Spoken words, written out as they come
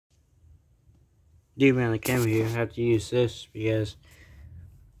deep on the camera here. I have to use this because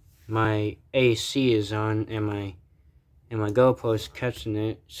my AC is on and my GoPro is catching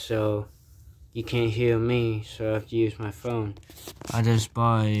it, so you can't hear me, so I have to use my phone. I just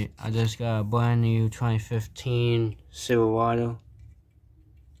got a brand new 2015 Silverado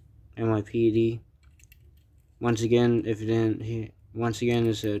NYPD. Once again, if you didn't hear, once again,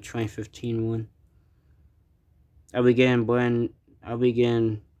 it's a 2015 one. I'll be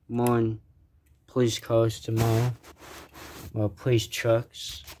getting more police cars tomorrow, or police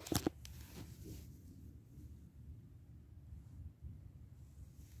trucks.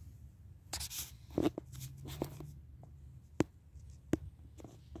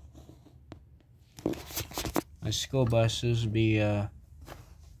 My school buses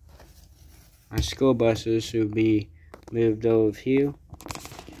will be moved over here,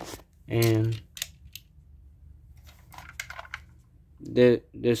 and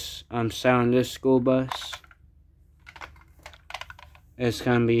I'm selling this school bus. It's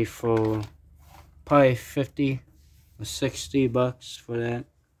gonna be for probably 50 or 60 bucks for that,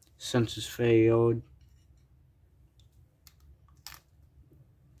 since it's very old.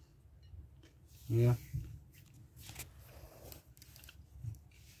 Yeah.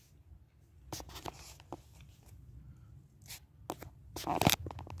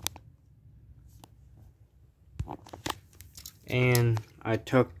 And I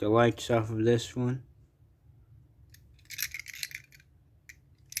took the lights off of this one.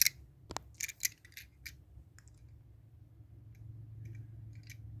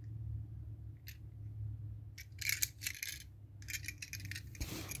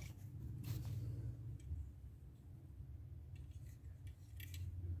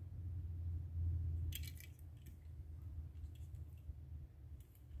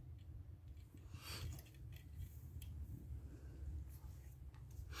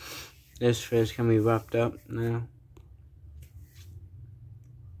 This fish can be wrapped up now.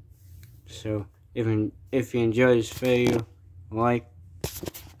 So if you enjoy this video, like,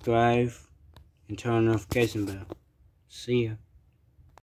 subscribe, and turn on the notification bell. See ya.